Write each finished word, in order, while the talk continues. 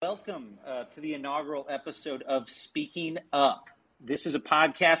welcome to the inaugural episode of Speaking Up. This is a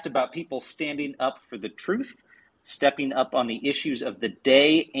podcast about people standing up for the truth, stepping up on the issues of the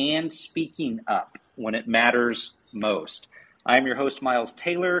day, and speaking up when it matters most. I'm your host, Miles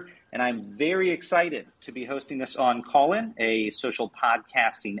Taylor, and I'm very excited to be hosting this on Callin, a social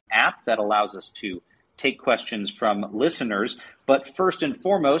podcasting app that allows us to take questions from listeners. But first and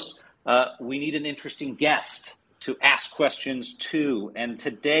foremost, we need an interesting guest to ask questions to. And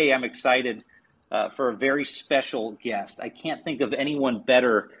today I'm excited for a very special guest. I can't think of anyone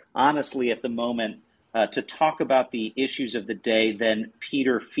better, honestly, at the moment, to talk about the issues of the day than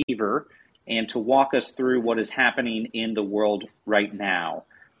Peter Feaver and to walk us through what is happening in the world right now.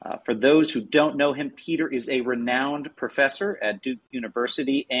 For those who don't know him, Peter is a renowned professor at Duke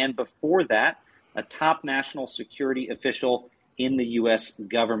University, and before that, a top national security official in the U.S.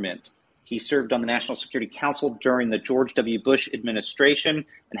 government. He served on the National Security Council during the George W. Bush administration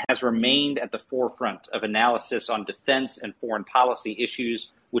and has remained at the forefront of analysis on defense and foreign policy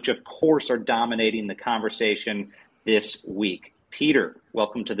issues, which of course are dominating the conversation this week. Peter,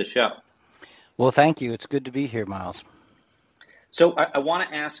 welcome to the show. Well, thank you. It's good to be here, Miles. So I want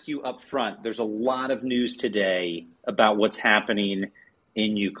to ask you up front, there's a lot of news today about what's happening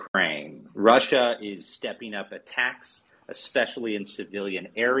in Ukraine. Russia is stepping up attacks, especially in civilian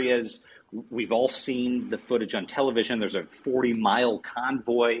areas. We've all seen the footage on television. There's a 40-mile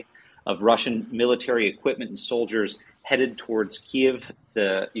convoy of Russian military equipment and soldiers headed towards Kyiv,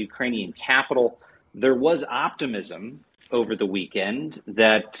 the Ukrainian capital. There was optimism over the weekend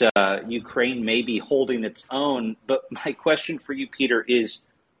that Ukraine may be holding its own. But my question for you, Peter, is,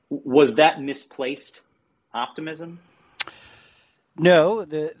 was that misplaced optimism? No,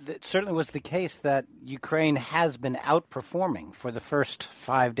 it certainly was the case that Ukraine has been outperforming for the first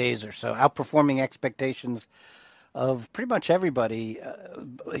 5 days or so, outperforming expectations of pretty much everybody,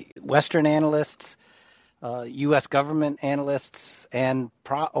 Western analysts, U.S. government analysts, and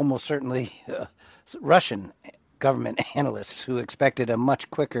almost certainly Russian government analysts who expected a much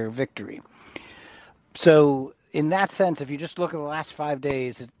quicker victory. So in that sense, if you just look at the last 5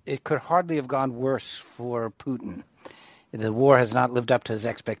 days, it could hardly have gone worse for Putin. The war has not lived up to his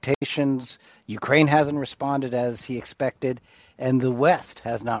expectations. Ukraine hasn't responded as he expected, and the West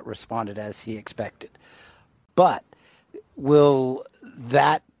has not responded as he expected. But will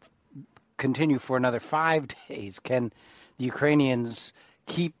that continue for another 5 days? Can the Ukrainians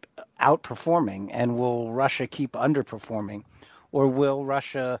keep outperforming, and will Russia keep underperforming? Or will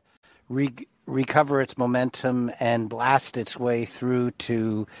Russia recover its momentum and blast its way through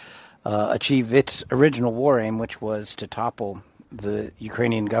to achieve its original war aim, which was to topple the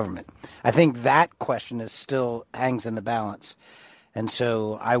Ukrainian government? I think that question is still hangs in the balance. And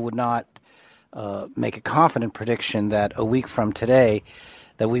so I would not make a confident prediction that a week from today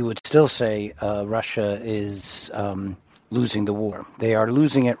that we would still say Russia is losing the war. They are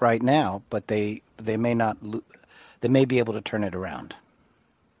losing it right now, but they may not. They may be able to turn it around.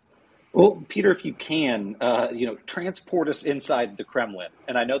 Well, Peter, if you can, transport us inside the Kremlin.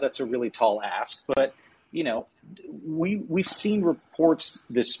 And I know that's a really tall ask, but, we've seen reports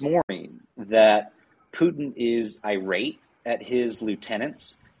this morning that Putin is irate at his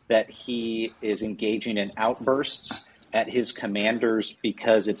lieutenants, that he is engaging in outbursts at his commanders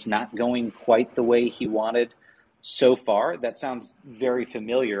because it's not going quite the way he wanted so far. That sounds very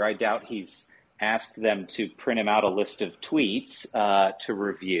familiar. I doubt he's asked them to print him out a list of tweets to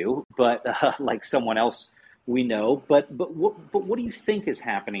review, but like someone else we know. But what do you think is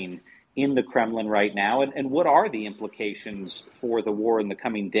happening in the Kremlin right now, and what are the implications for the war in the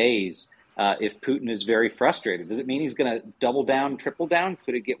coming days if Putin is very frustrated? Does it mean he's going to double down, triple down?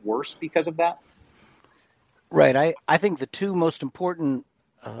 Could it get worse because of that? Right. I think the two most important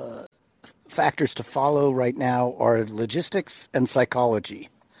factors to follow right now are logistics and psychology.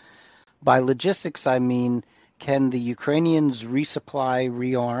 By logistics, I mean, can the Ukrainians resupply,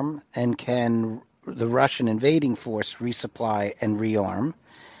 rearm, and can the Russian invading force resupply and rearm?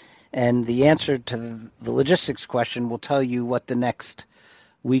 And the answer to the logistics question will tell you what the next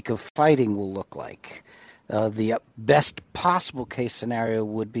week of fighting will look like. The best possible case scenario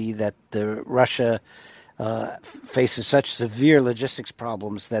would be that Russia faces such severe logistics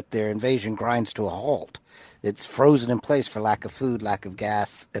problems that their invasion grinds to a halt. It's frozen in place for lack of food, lack of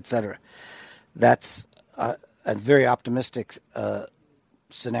gas, etc. That's a very optimistic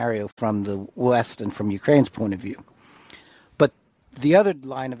scenario from the West and from Ukraine's point of view. But the other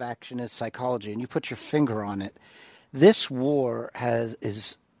line of action is psychology, and you put your finger on it. This war has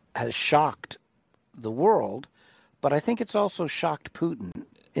shocked the world, but I think it's also shocked Putin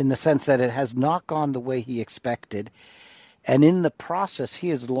in the sense that it has not gone the way he expected. And in the process, he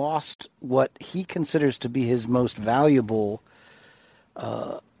has lost what he considers to be his most valuable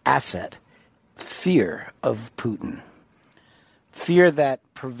asset, fear of Putin. Fear that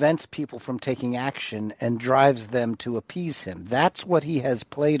prevents people from taking action and drives them to appease him. That's what he has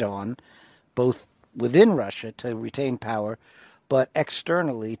played on, both within Russia to retain power, but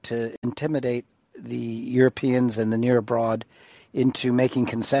externally to intimidate the Europeans and the near abroad into making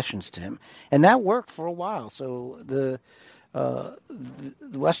concessions to him. And that worked for a while. So the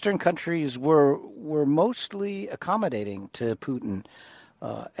Western countries were mostly accommodating to Putin,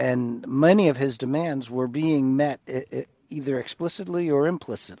 and many of his demands were being met either explicitly or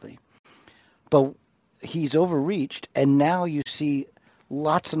implicitly. But he's overreached, and now you see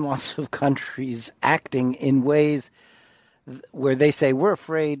lots and lots of countries acting in ways where they say we're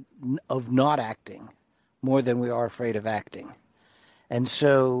afraid of not acting more than we are afraid of acting. And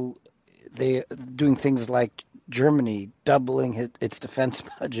so they're doing things like Germany doubling its defense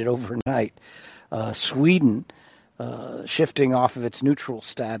budget overnight, Sweden shifting off of its neutral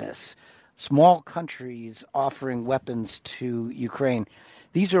status, small countries offering weapons to Ukraine.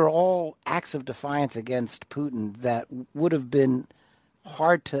 These are all acts of defiance against Putin that would have been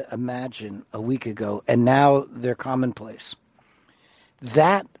hard to imagine a week ago, and now they're commonplace.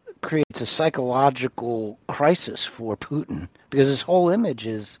 That creates a psychological crisis for Putin because his whole image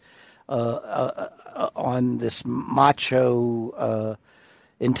is on this macho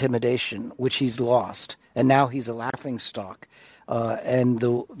intimidation, which he's lost, and now he's a laughingstock. And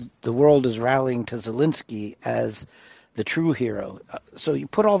the world is rallying to Zelensky as the true hero. So you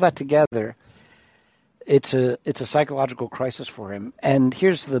put all that together, it's a psychological crisis for him. And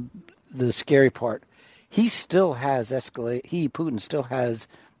here's the scary part: Putin still has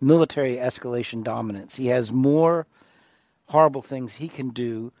military escalation dominance. He has more horrible things he can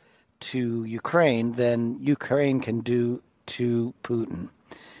do to Ukraine than Ukraine can do to Putin.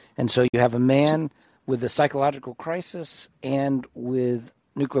 And so you have a man with a psychological crisis and with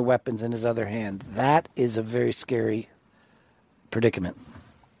nuclear weapons in his other hand. That is a very scary predicament.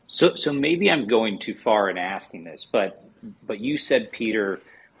 So maybe I'm going too far in asking this, but you said, Peter,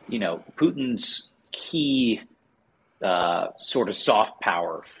 Putin's key sort of soft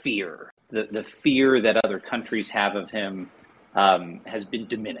power, fear, the fear that other countries have of him has been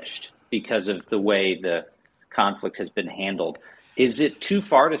diminished because of the way the conflict has been handled. Is it too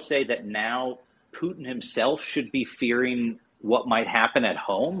far to say that now Putin himself should be fearing what might happen at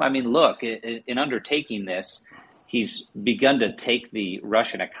home? I mean, look, in undertaking this, he's begun to take the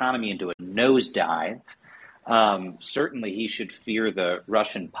Russian economy into a nosedive. Certainly, he should fear the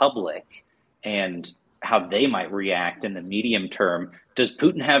Russian public and how they might react in the medium term. Does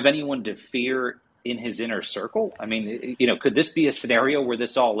Putin have anyone to fear in his inner circle? I mean, could this be a scenario where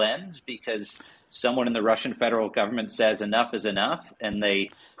this all ends because someone in the Russian federal government says enough is enough and they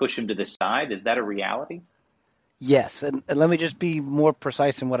push him to the side? Is that a reality? Yes, and let me just be more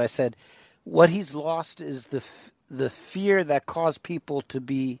precise in what I said. What he's lost is the fear that caused people to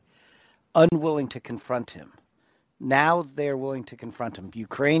be unwilling to confront him. Now they're willing to confront him.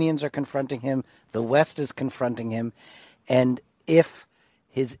 Ukrainians are confronting him. The West is confronting him. And if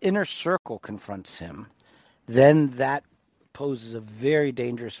his inner circle confronts him, then that poses a very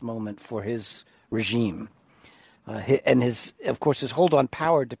dangerous moment for his regime. And of course, his hold on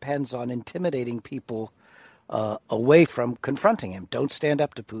power depends on intimidating people away from confronting him. Don't stand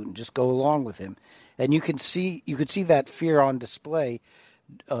up to Putin. Just go along with him. And you could see that fear on display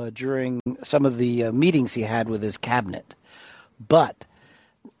during some of the meetings he had with his cabinet. But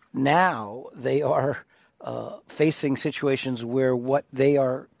now they are facing situations where what they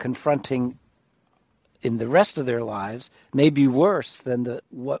are confronting in the rest of their lives may be worse than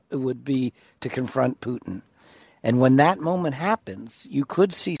what it would be to confront Putin. And when that moment happens, you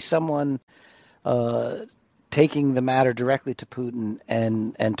could see someone taking the matter directly to Putin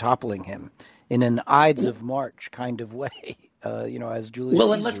and toppling him in an Ides of March kind of way. As Julius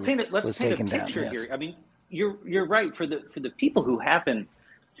Caesar and let's paint a picture down, here. yes. I mean, you're right. For the people who haven't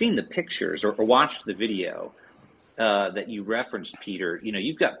seen the pictures or watched the video that you referenced, Peter,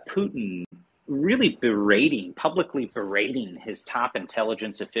 you've got Putin really publicly berating his top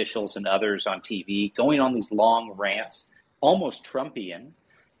intelligence officials and others on TV, going on these long rants, almost Trumpian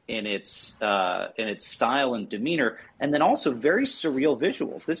in its style and demeanor, and then also very surreal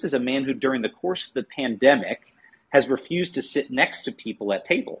visuals. This is a man who, during the course of the pandemic, has refused to sit next to people at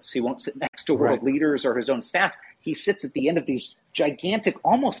tables. He won't sit next to world leaders or his own staff. He sits at the end of these gigantic,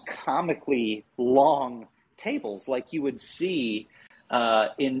 almost comically long tables, like you would see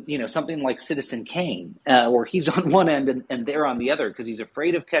in something like Citizen Kane, where he's on one end and they're on the other because he's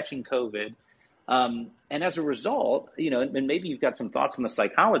afraid of catching COVID. And as a result, and maybe you've got some thoughts on the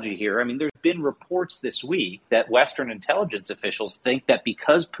psychology here. I mean, there's been reports this week that Western intelligence officials think that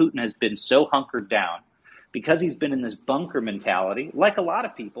because Putin has been so hunkered down, because he's been in this bunker mentality, like a lot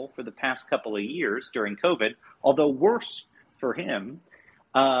of people for the past couple of years during COVID, although worse for him,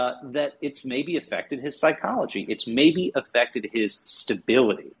 that it's maybe affected his psychology. It's maybe affected his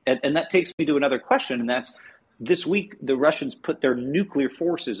stability. And that takes me to another question, and that's, this week, the Russians put their nuclear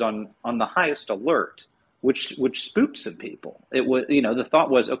forces on the highest alert, which spooked some people. It was, the thought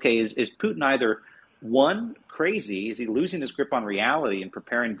was, okay, is Putin either, one, crazy? Is he losing his grip on reality and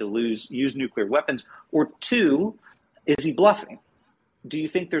preparing to use nuclear weapons? Or two, is he bluffing? Do you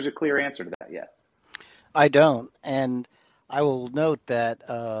think there's a clear answer to that yet? I don't. And I will note that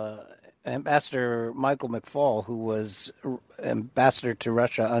Ambassador Michael McFaul, who was ambassador to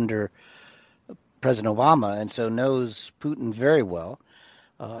Russia under President Obama, and so knows Putin very well,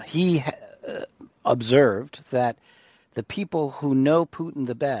 he observed that the people who know Putin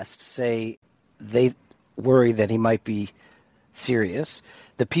the best say they worry that he might be serious.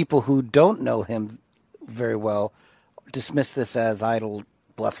 The people who don't know him very well dismiss this as idle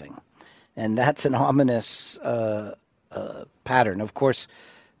bluffing. And that's an ominous pattern. Of course,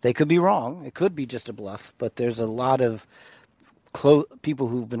 they could be wrong. It could be just a bluff, but there's a lot of people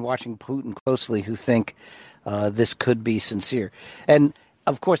who've been watching Putin closely who think this could be sincere. And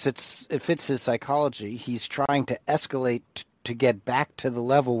of course, it fits his psychology. He's trying to escalate to get back to the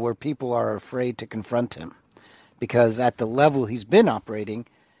level where people are afraid to confront him. Because at the level he's been operating,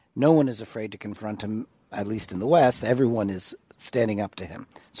 no one is afraid to confront him, at least in the West. Everyone is standing up to him.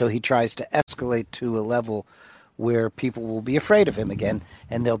 So he tries to escalate to a level where people will be afraid of him again,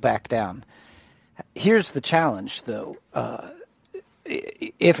 and they'll back down. Here's the challenge, though.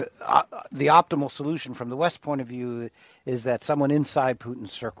 If the optimal solution from the West point of view is that someone inside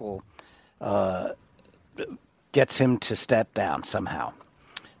Putin's circle gets him to step down somehow.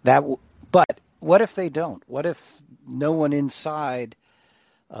 But what if they don't? What if no one inside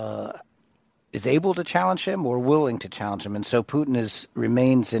is able to challenge him or willing to challenge him, and so Putin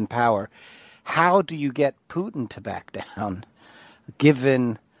remains in power? How do you get Putin to back down,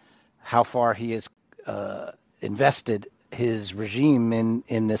 given how far he has invested his regime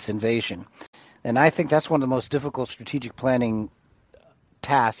in this invasion? And I think that's one of the most difficult strategic planning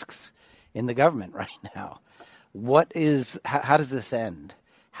tasks in the government right now. How does this end?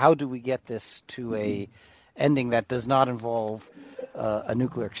 How do we get this to a ending that does not involve a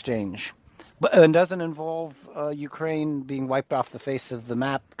nuclear exchange, and doesn't involve Ukraine being wiped off the face of the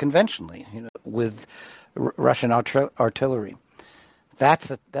map conventionally, with Russian artillery?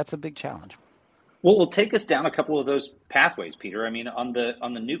 That's a big challenge. Well, we'll take us down a couple of those pathways, Peter. I mean, on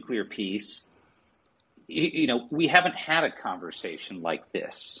the nuclear piece, we haven't had a conversation like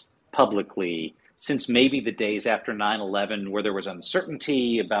this publicly since maybe the days after 9/11, where there was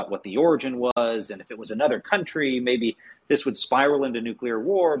uncertainty about what the origin was, and if it was another country, maybe this would spiral into nuclear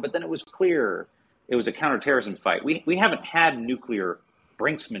war. But then it was clear it was a counterterrorism fight. We haven't had nuclear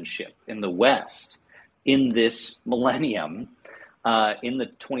brinksmanship in the West in this millennium, in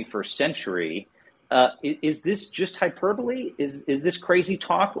the 21st century. Is this just hyperbole? Is this crazy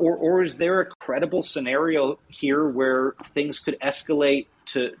talk, or is there a credible scenario here where things could escalate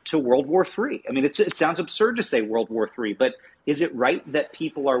to World War III? I mean, it sounds absurd to say World War III, but is it right that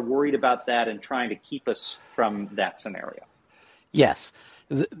people are worried about that and trying to keep us from that scenario? Yes,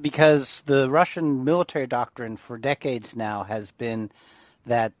 because the Russian military doctrine for decades now has been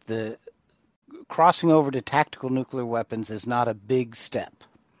that the crossing over to tactical nuclear weapons is not a big step.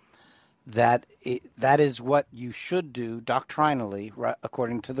 That is what you should do doctrinally,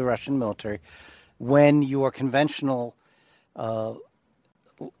 according to the Russian military, when your conventional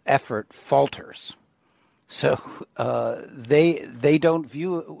effort falters. So they don't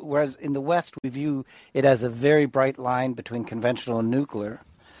view it, whereas in the West we view it as a very bright line between conventional and nuclear,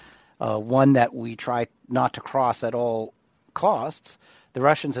 one that we try not to cross at all costs. The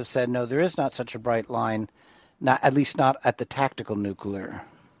Russians have said, no, there is not such a bright line, at least not at the tactical nuclear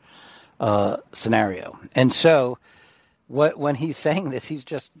scenario. And so when he's saying this, he's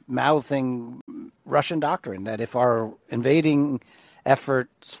just mouthing Russian doctrine, that if our invading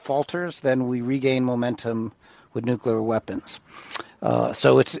efforts falters, then we regain momentum with nuclear weapons.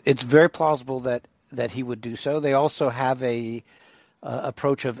 So it's very plausible that he would do so. They also have a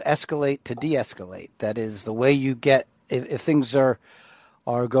approach of escalate to de-escalate. That is, the way you get, if things are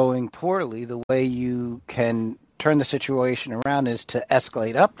going poorly, the way you can turn the situation around is to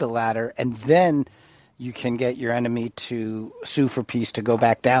escalate up the ladder, and then you can get your enemy to sue for peace to go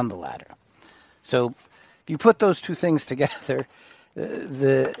back down the ladder. So if you put those two things together,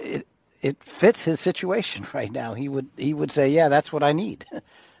 it fits his situation right now. He would say, yeah, that's what I need.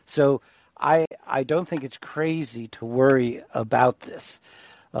 So I don't think it's crazy to worry about this,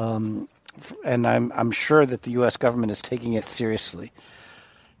 um, and I'm sure that the U.S. government is taking it seriously.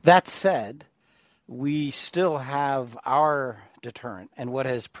 That said, we still have our deterrent, and what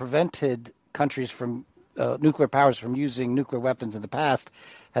has prevented countries from nuclear powers from using nuclear weapons in the past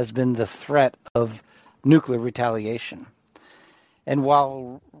has been the threat of nuclear retaliation. And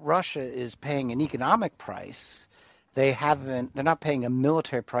while Russia is paying an economic price, they're not paying a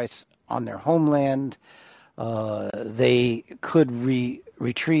military price on their homeland. They could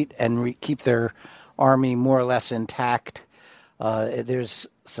retreat and keep their army more or less intact. There's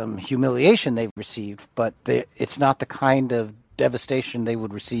some humiliation they've received, but it's not the kind of devastation they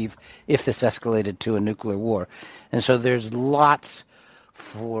would receive if this escalated to a nuclear war. And so there's lots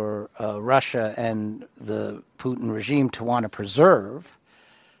for Russia and the Putin regime to want to preserve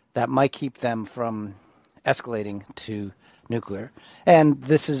that might keep them from escalating to nuclear. And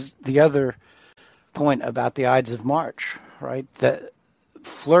this is the other point about the Ides of March, right? That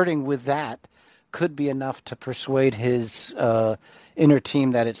flirting with that could be enough to persuade his inner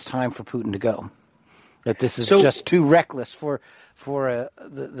team that it's time for Putin to go. That this is just too reckless for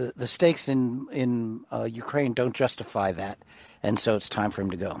the stakes in Ukraine don't justify that, and so it's time for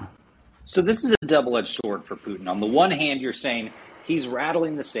him to go. So this is a double-edged sword for Putin. On the one hand, you're saying he's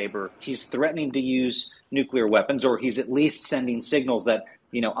rattling the saber, he's threatening to use nuclear weapons, or he's at least sending signals that,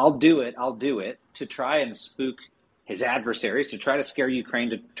 I'll do it, to try and spook his adversaries, to try to scare Ukraine,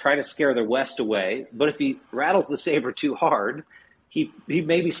 to try to scare the West away. But if he rattles the saber too hard, he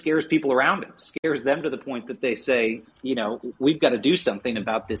maybe scares people around him, scares them to the point that they say, we've got to do something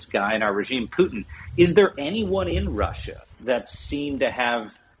about this guy in our regime, Putin. Is there anyone in Russia that's seen to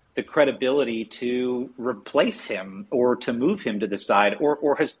have the credibility to replace him or to move him to the side?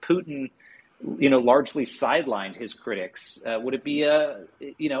 Or has Putin, largely sidelined his critics? Would it be a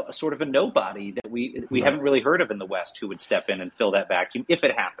sort of a nobody that we haven't really heard of in the West who would step in and fill that vacuum if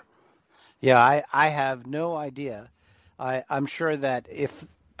it happened? Yeah, I have no idea. I'm sure that if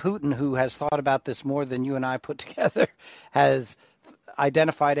Putin, who has thought about this more than you and I put together, has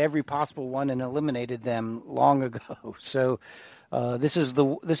identified every possible one and eliminated them long ago. So this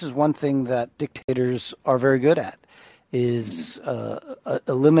is one thing that dictators are very good at, is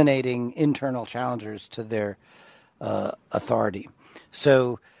eliminating internal challengers to their authority.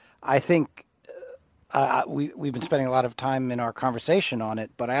 So I think we've been spending a lot of time in our conversation on it,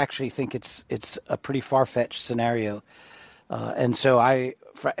 but I actually think it's a pretty far-fetched scenario. And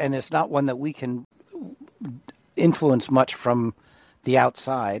it's not one that we can influence much from the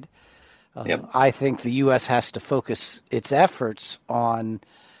outside. Yep. I think the U.S. has to focus its efforts on,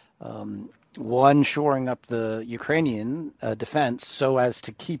 one, shoring up the Ukrainian defense so as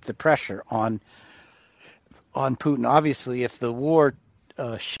to keep the pressure on Putin. Obviously, if the war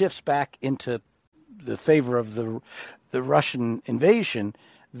shifts back into the favor of the Russian invasion,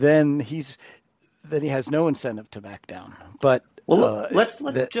 then he has no incentive to back down. But let's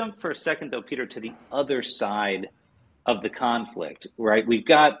jump for a second, though, Peter, to the other side of the conflict, right? We've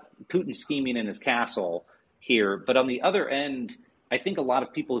got Putin scheming in his castle here, but on the other end, I think a lot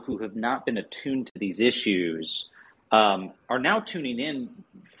of people who have not been attuned to these issues are now tuning in,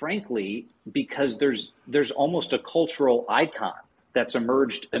 frankly, because there's almost a cultural icon that's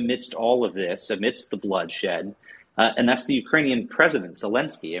emerged amidst all of this, amidst the bloodshed, and that's the Ukrainian president,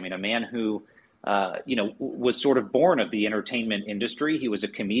 Zelensky. I mean, a man who was sort of born of the entertainment industry. He was a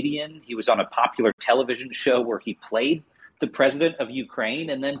comedian. He was on a popular television show where he played the president of Ukraine,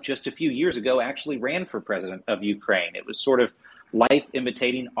 and then just a few years ago actually ran for president of Ukraine. It was sort of life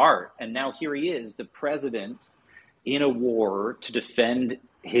imitating art. And now here he is, the president in a war to defend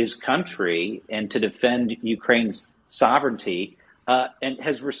his country and to defend Ukraine's sovereignty, and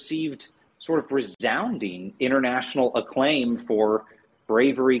has received sort of resounding international acclaim for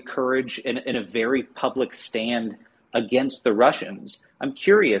bravery, courage, and a very public stand against the Russians. I'm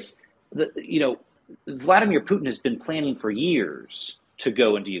curious, Vladimir Putin has been planning for years to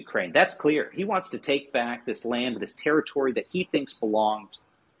go into Ukraine. That's clear. He wants to take back this land, this territory that he thinks belonged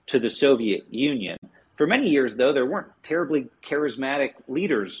to the Soviet Union. For many years, though, there weren't terribly charismatic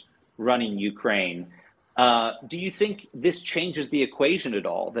leaders running Ukraine. Do you think this changes the equation at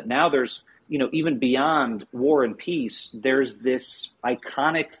all? That now there's, even beyond war and peace, there's this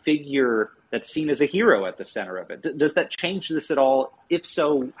iconic figure that's seen as a hero at the center of it. Does that change this at all? If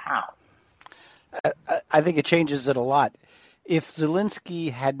so, how? I think it changes it a lot. If Zelensky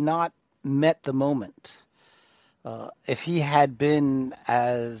had not met the moment, if he had been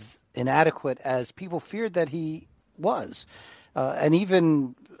as inadequate as people feared that he was, and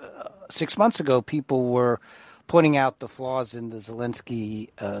even 6 months ago, people were pointing out the flaws in the Zelensky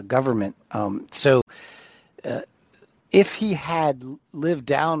government. So if he had lived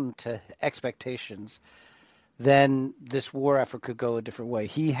down to expectations, then this war effort could go a different way.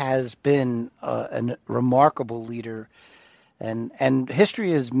 He has been a remarkable leader, and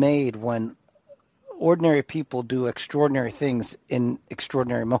history is made when ordinary people do extraordinary things in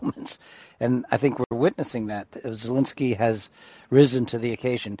extraordinary moments. And I think we're witnessing that. Zelensky has risen to the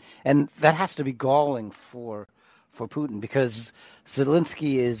occasion. And that has to be galling for Putin, because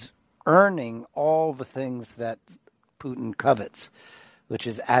Zelensky is earning all the things that Putin covets, which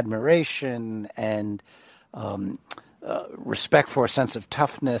is admiration and respect for a sense of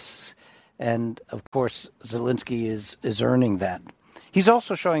toughness. And of course, Zelensky is earning that. He's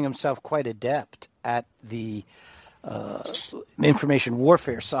also showing himself quite adept at the information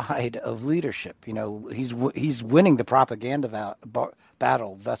warfare side of leadership. You know, he's winning the propaganda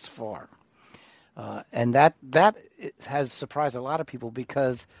battle thus far, and that has surprised a lot of people,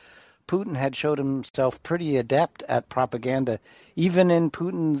 because Putin had showed himself pretty adept at propaganda. Even in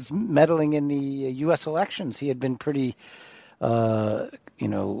Putin's meddling in the U.S. elections, he had been pretty, adroit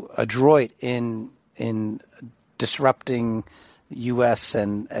in disrupting U.S.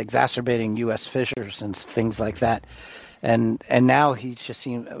 and exacerbating U.S. fissures and things like that. And now he's just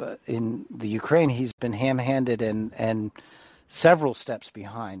seen in the Ukraine, he's been ham-handed and several steps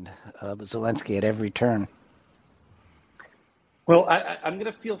behind Zelensky at every turn. Well, I'm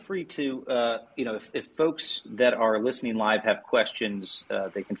going to feel free to, if folks that are listening live have questions,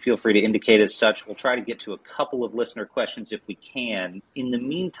 they can feel free to indicate as such. We'll try to get to a couple of listener questions if we can. In the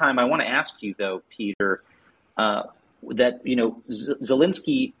meantime, I want to ask you, though, Peter, that,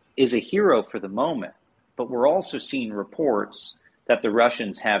 Zelensky is a hero for the moment, but we're also seeing reports that the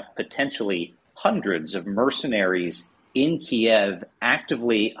Russians have potentially hundreds of mercenaries in Kiev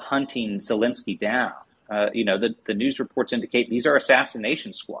actively hunting Zelensky down. The news reports indicate these are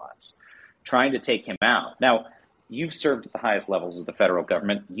assassination squads trying to take him out. Now, you've served at the highest levels of the federal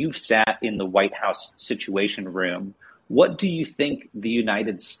government. You've sat in the White House Situation Room. What do you think the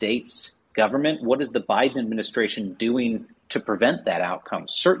United States government, what is the Biden administration doing to prevent that outcome?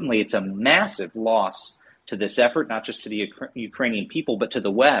 Certainly, it's a massive loss to this effort, not just to the Ukrainian people, but to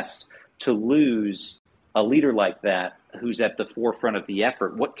the West, to lose a leader like that who's at the forefront of the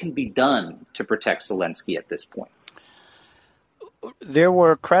effort. What can be done to protect Zelensky at this point? There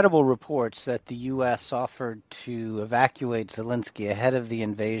were credible reports that the U.S. offered to evacuate Zelensky ahead of the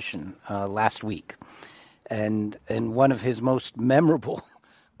invasion last week. And one of his most memorable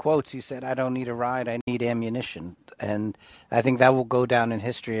quotes, he said, "I don't need a ride, I need ammunition." And I think that will go down in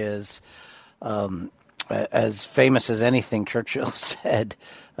history as famous as anything Churchill said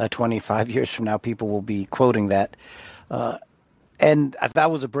 25 years from now. People will be quoting that. And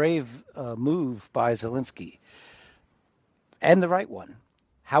that was a brave move by Zelensky, and the right one.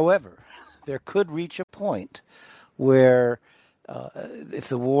 However, there could reach a point where if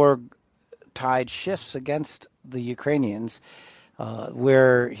the war tide shifts against the Ukrainians,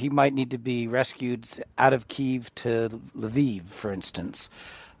 where he might need to be rescued out of Kyiv to Lviv, for instance,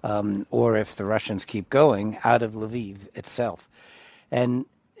 or if the Russians keep going, out of Lviv itself. And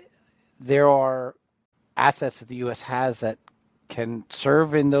there are assets that the U.S. has that can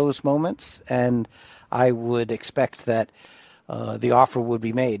serve in those moments, and I would expect that the offer would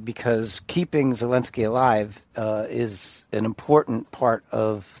be made, because keeping Zelensky alive is an important part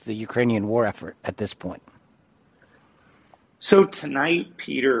of the Ukrainian war effort at this point. So tonight,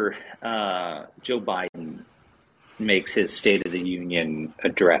 Peter, Joe Biden makes his State of the Union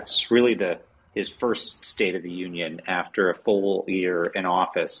address, really his first State of the Union after a full year in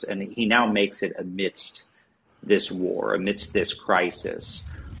office, and he now makes it amidst this war, amidst this crisis.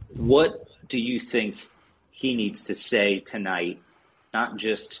 What do you think he needs to say tonight, not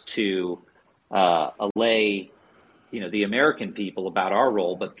just to allay, the American people about our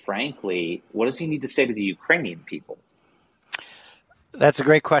role, but frankly, what does he need to say to the Ukrainian people? That's a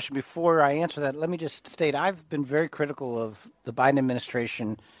great question. Before I answer that, let me just state I've been very critical of the Biden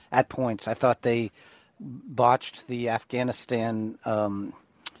administration at points. I thought they botched the Afghanistan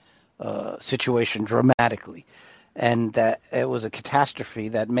situation dramatically, and that it was a catastrophe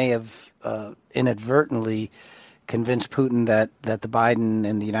that may have inadvertently convinced Putin that the Biden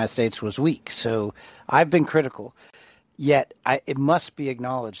and the United States was weak. So I've been critical. Yet it must be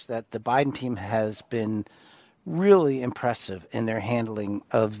acknowledged that the Biden team has been really impressive in their handling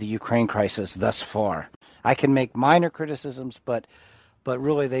of the Ukraine crisis thus far. I can make minor criticisms, but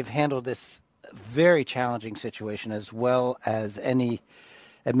really they've handled this very challenging situation as well as any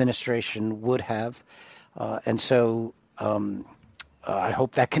administration would have. And so I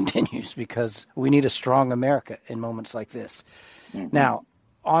hope that continues because we need a strong America in moments like this. Mm-hmm. Now,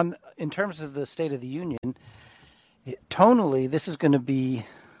 in terms of the State of the Union, tonally, this is going to be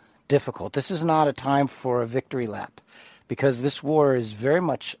difficult. This is not a time for a victory lap because this war is very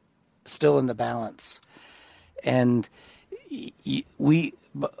much still in the balance. And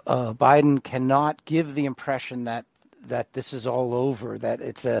Biden cannot give the impression that this is all over, that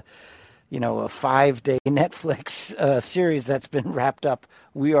it's a 5-day Netflix series that's been wrapped up.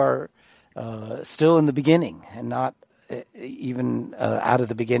 We are still in the beginning and not even out of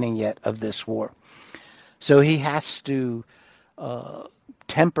the beginning yet of this war. So he has to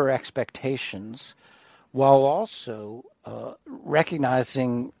temper expectations while also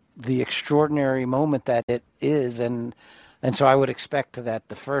recognizing the extraordinary moment that it is. And so I would expect that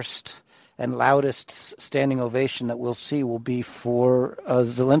the first and loudest standing ovation that we'll see will be for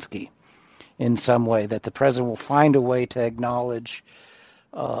Zelensky in some way, that the president will find a way to acknowledge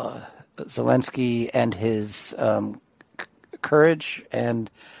Zelensky and his courage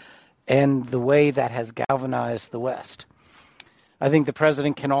and the way that has galvanized the West. I think the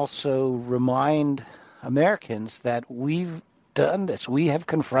president can also remind Americans that we've done this. We have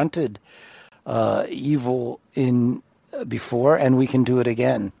confronted evil before, and we can do it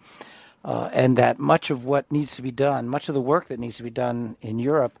again. And that much of what needs to be done, much of the work that needs to be done in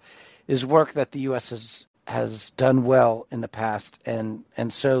Europe, is work that the U.S. has done well in the past, and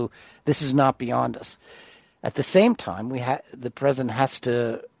so this is not beyond us. At the same time, the president has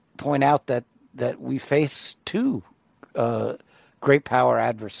to point out that we face two great power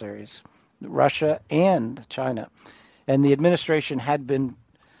adversaries, Russia and China. And the administration had been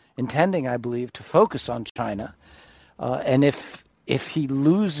intending, I believe, to focus on China. And if he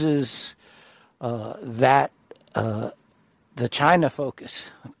loses the China focus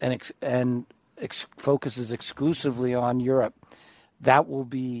and focuses exclusively on Europe, that will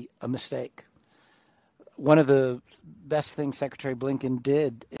be a mistake. One of the best things Secretary Blinken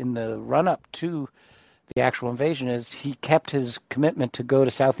did in the run-up to the actual invasion is he kept his commitment to go to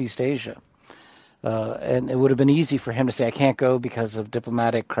Southeast Asia. And it would have been easy for him to say, I can't go because of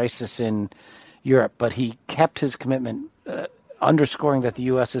diplomatic crisis in Europe. But he kept his commitment, underscoring that the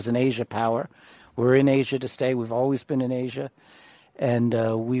U.S. is an Asia power. We're in Asia to stay. We've always been in Asia. And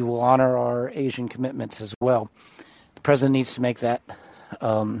we will honor our Asian commitments as well. The president needs to make that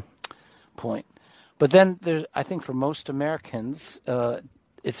point. But then I think for most Americans,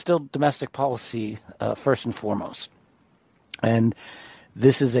 it's still domestic policy first and foremost. And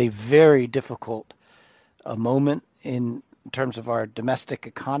this is a very difficult moment in terms of our domestic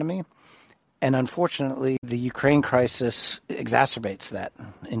economy. And unfortunately, the Ukraine crisis exacerbates that.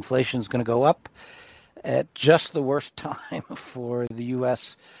 Inflation is going to go up at just the worst time for the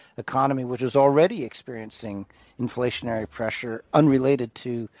U.S. economy, which is already experiencing inflationary pressure unrelated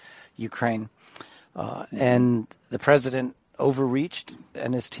to Ukraine. And the president overreached,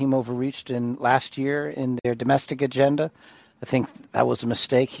 and his team overreached last year in their domestic agenda. I think that was a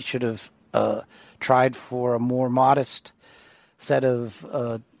mistake. He should have tried for a more modest set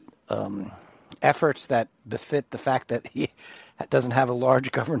of efforts that befit the fact that he doesn't have a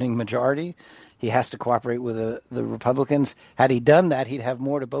large governing majority. He has to cooperate with the Republicans. Had he done that, he'd have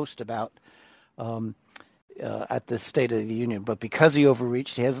more to boast about at the State of the Union. But because he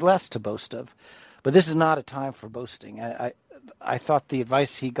overreached, he has less to boast of. But this is not a time for boasting. I thought the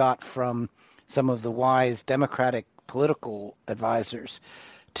advice he got from some of the wise Democratic political advisors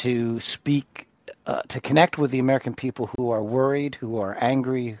to speak, to connect with the American people who are worried, who are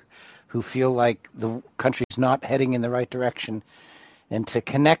angry, who feel like the country's not heading in the right direction, and to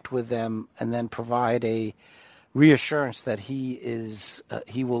connect with them and then provide a reassurance that he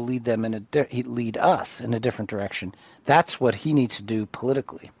will lead them lead us in a different direction. That's what he needs to do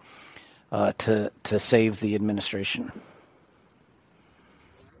politically to save the administration.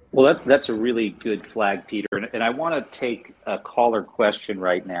 Well, that's a really good flag, Peter. And I want to take a caller question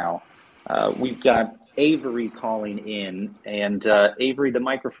right now. We've got Avery calling in. And Avery, the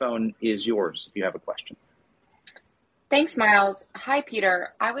microphone is yours if you have a question. Thanks, Miles. Hi,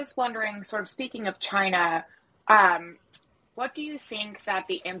 Peter. I was wondering, sort of speaking of China, what do you think that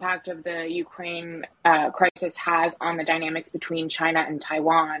the impact of the Ukraine crisis has on the dynamics between China and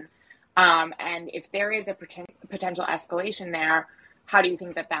Taiwan? And if there is a potential escalation there, how do you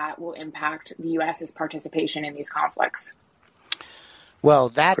think that will impact the U.S.'s participation in these conflicts? Well,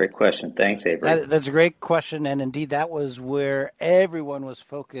 great question. Thanks, Avery. That's a great question, and indeed, that was where everyone was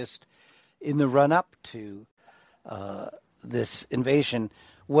focused in the run-up to this invasion,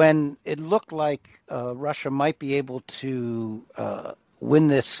 when it looked like Russia might be able to win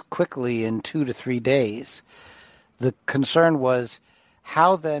this quickly in 2 to 3 days. The concern was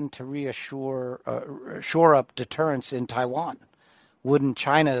how then to shore up deterrence in Taiwan? Wouldn't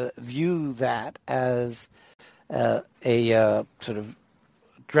China view that as a sort of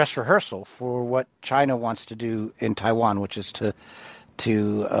dress rehearsal for what China wants to do in Taiwan, which is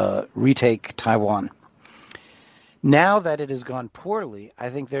to retake Taiwan? Now that it has gone poorly, I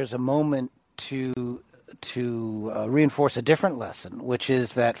think there's a moment to reinforce a different lesson, which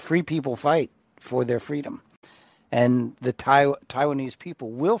is that free people fight for their freedom, and the Taiwanese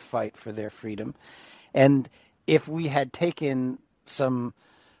people will fight for their freedom. And if we had taken some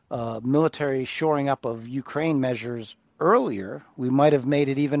military shoring up of Ukraine measures earlier, we might have made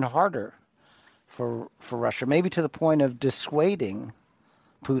it even harder for Russia, maybe to the point of dissuading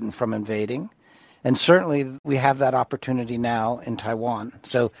Putin from invading. And certainly we have that opportunity now in Taiwan.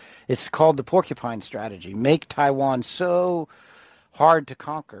 So it's called the porcupine strategy. Make Taiwan so hard to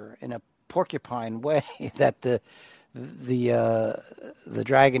conquer in a porcupine way that the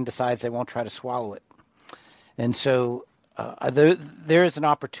dragon decides they won't try to swallow it. And so there is an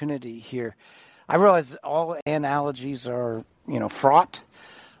opportunity here. I realize all analogies are fraught,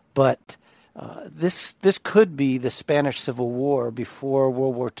 but this could be the Spanish Civil War before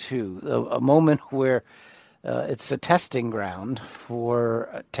World War II, a moment where it's a testing ground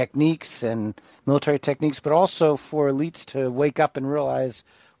for techniques and military techniques, but also for elites to wake up and realize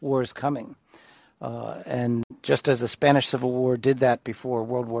war is coming. And just as the Spanish Civil War did that before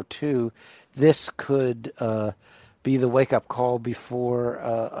World War II, this could be the wake-up call before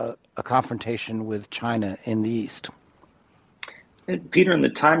a confrontation with China in the East. Peter, in the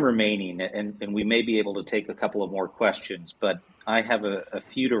time remaining, and we may be able to take a couple of more questions, but I have a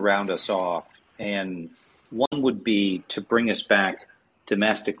few to round us off. And one would be to bring us back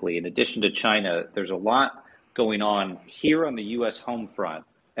domestically. In addition to China, there's a lot going on here on the U.S. home front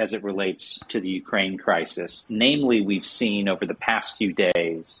as it relates to the Ukraine crisis. Namely, we've seen over the past few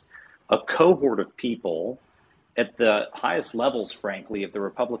days a cohort of people at the highest levels, frankly, of the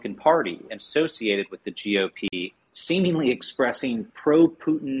Republican Party associated with the GOP seemingly expressing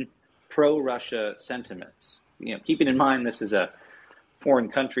pro-Putin, pro-Russia sentiments. Keeping in mind this is a foreign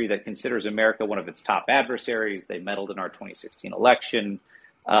country that considers America one of its top adversaries. They meddled in our 2016 election.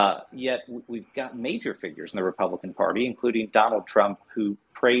 Yet we've got major figures in the Republican Party, including Donald Trump, who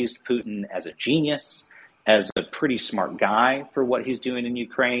praised Putin as a genius, as a pretty smart guy for what he's doing in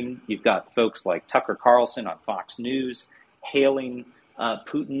Ukraine. You've got folks like Tucker Carlson on Fox News hailing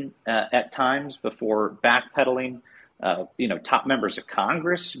Putin at times before backpedaling. Top members of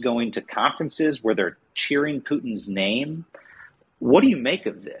Congress going to conferences where they're cheering Putin's name. What do you make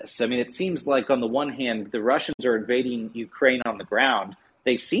of this? I mean, it seems like on the one hand, the Russians are invading Ukraine on the ground.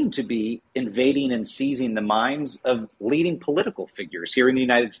 They seem to be invading and seizing the minds of leading political figures here in the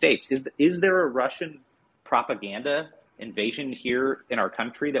United States. Is there a Russian propaganda invasion here in our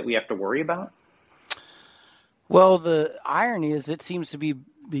country that we have to worry about? Well, the irony is it seems to be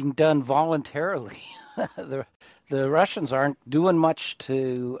being done voluntarily. The Russians aren't doing much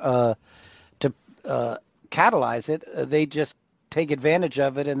to catalyze it. They just take advantage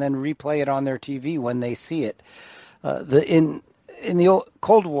of it and then replay it on their TV when they see it. In the old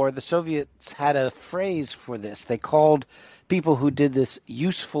Cold War, the Soviets had a phrase for this. They called people who did this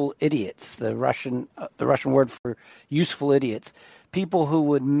useful idiots. The Russian word for useful idiots. People who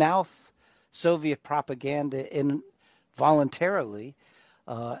would mouth Soviet propaganda involuntarily,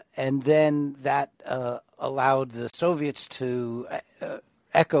 and then that allowed the Soviets to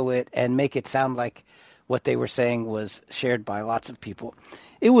echo it and make it sound like what they were saying was shared by lots of people.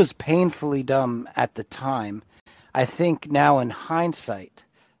 It was painfully dumb at the time. I think now in hindsight,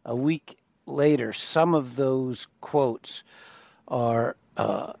 a week later, some of those quotes are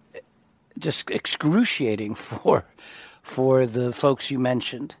just excruciating for the folks you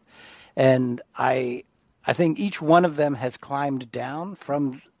mentioned. And I think each one of them has climbed down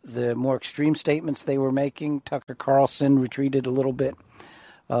from the more extreme statements they were making. Tucker Carlson retreated a little bit.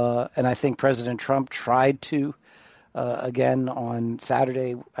 And I think President Trump tried to, again, on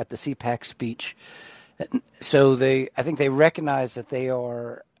Saturday at the CPAC speech. So I think they recognize that they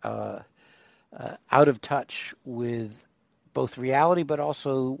are out of touch with both reality, but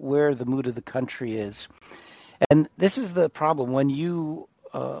also where the mood of the country is. And this is the problem. When you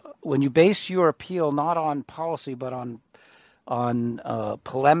base your appeal not on policy, but on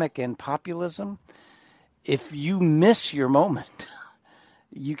polemic and populism, if you miss your moment,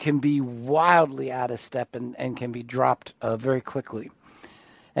 you can be wildly out of step and can be dropped very quickly.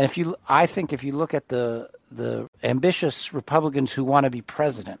 And I think if you look at the ambitious Republicans who want to be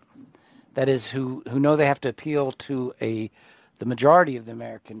president, that is, who know they have to appeal to the majority of the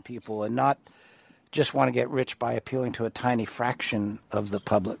American people and not just want to get rich by appealing to a tiny fraction of the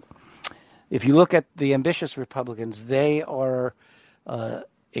public. If you look at the ambitious Republicans, they are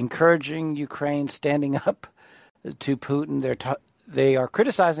encouraging Ukraine, standing up to Putin. They are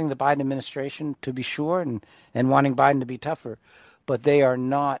criticizing the Biden administration, to be sure, and wanting Biden to be tougher, but they are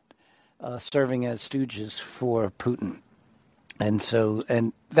not serving as stooges for Putin.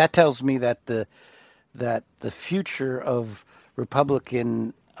 And that tells me that the future of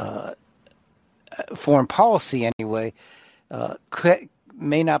Republican foreign policy, anyway,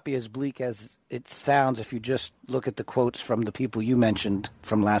 may not be as bleak as it sounds if you just look at the quotes from the people you mentioned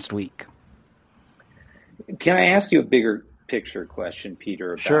from last week. Can I ask you a bigger picture question,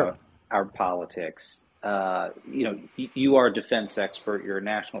 Peter, about Sure. our politics? You are a defense expert, you're a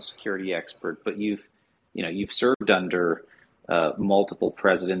national security expert, but you've served under multiple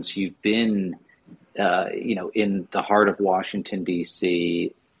presidents. You've been, in the heart of Washington,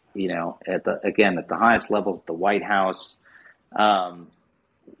 D.C., at the highest levels at the White House.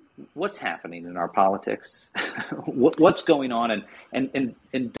 What's happening in our politics? What's going on?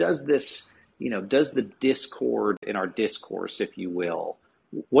 And does this, does the discord in our discourse, if you will,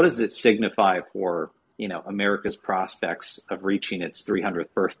 what does it signify for, America's prospects of reaching its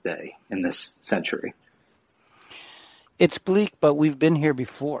 300th birthday in this century? It's bleak, but we've been here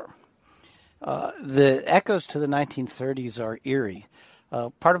before. The echoes to the 1930s are eerie.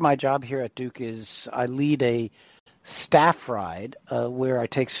 Part of my job here at Duke is I lead a staff ride where I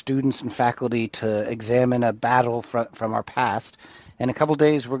take students and faculty to examine a battle from our past. In a couple of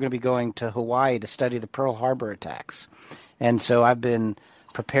days, we're going to be going to Hawaii to study the Pearl Harbor attacks. And so I've been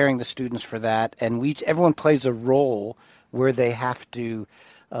preparing the students for that. And everyone plays a role where they have to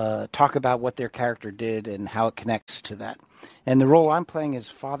talk about what their character did and how it connects to that. And the role I'm playing is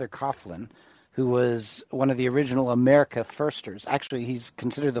Father Coughlin, who was one of the original America Firsters. Actually, he's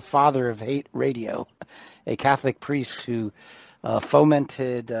considered the father of hate radio, a Catholic priest who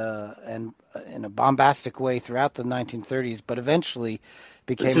fomented and in a bombastic way throughout the 1930s, but eventually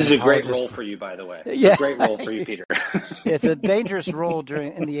became This is a great role for you, by the way. It's a great role for you, Peter. It's a dangerous role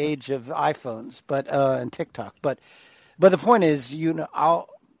in the age of iPhones, and TikTok. But the point is,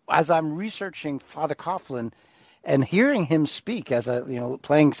 as I'm researching Father Coughlin and hearing him speak, as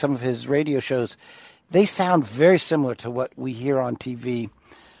playing some of his radio shows, they sound very similar to what we hear on TV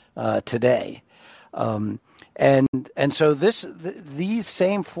today. And so these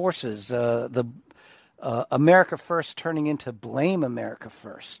same forces, the America First turning into Blame America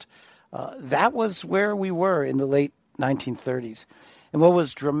First, that was where we were in the late 1930s. And what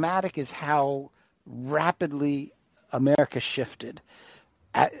was dramatic is how rapidly America shifted.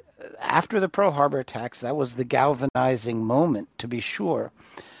 After the Pearl Harbor attacks, that was the galvanizing moment, to be sure.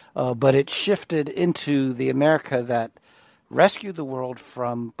 But it shifted into the America that rescued the world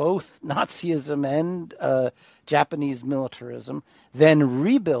from both Nazism and Japanese militarism, then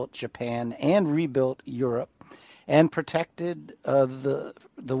rebuilt Japan and rebuilt Europe, and protected the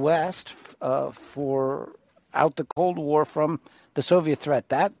West out the Cold War from the Soviet threat.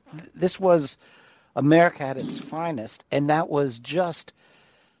 This was America at its finest, and that was just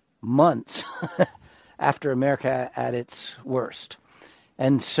months after America at its worst.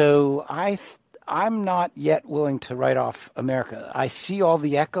 And so I'm not yet willing to write off America. I see all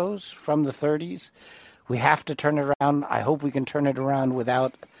the echoes from the 30s. We have to turn it around. I hope we can turn it around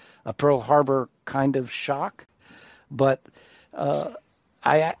without a Pearl Harbor kind of shock. But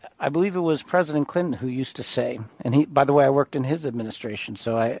I believe it was President Clinton who used to say, and by the way, I worked in his administration,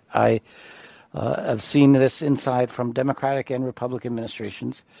 so I have seen this inside from Democratic and Republican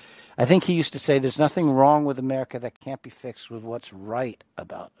administrations. I think he used to say there's nothing wrong with America that can't be fixed with what's right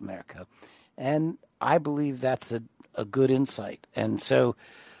about America. And I believe that's a good insight. And so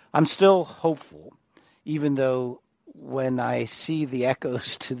I'm still hopeful, even though when I see the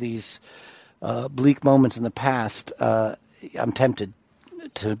echoes to these bleak moments in the past, I'm tempted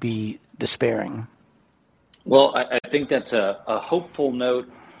to be despairing. Well, I think that's a hopeful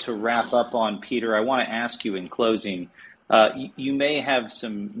note to wrap up on, Peter. I want to ask you in closing, you may have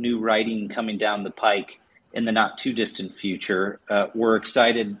some new writing coming down the pike in the not too distant future. We're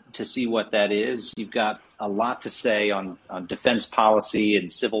excited to see what that is. You've got a lot to say on defense policy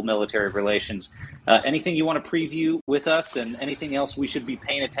and civil military relations. Anything you want to preview with us, and anything else we should be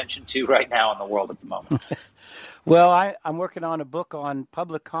paying attention to right now in the world at the moment? Well, I'm working on a book on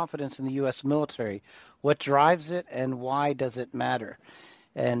public confidence in the U.S. military. What drives it and why does it matter?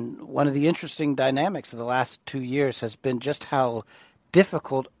 And one of the interesting dynamics of the last 2 years has been just how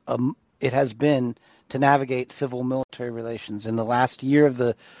difficult it has been to navigate civil military relations in the last year of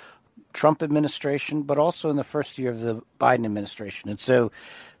the Trump administration, but also in the first year of the Biden administration. And so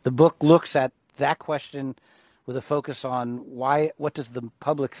the book looks at that question with a focus on what does the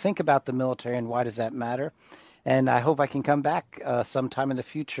public think about the military and why does that matter? And I hope I can come back sometime in the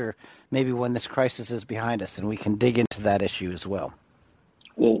future, maybe when this crisis is behind us, and we can dig into that issue as well.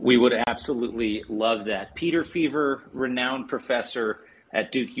 Well, we would absolutely love that. Peter Feaver, renowned professor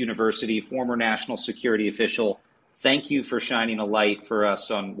at Duke University, former national security official, thank you for shining a light for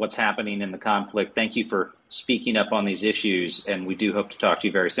us on what's happening in the conflict. Thank you for speaking up on these issues, and we do hope to talk to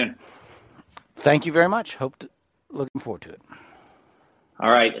you very soon. Thank you very much. Looking forward to it.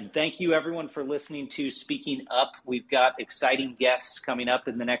 All right, and thank you everyone for listening to Speaking Up. We've got exciting guests coming up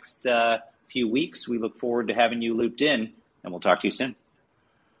in the next few weeks. We look forward to having you looped in, and we'll talk to you soon.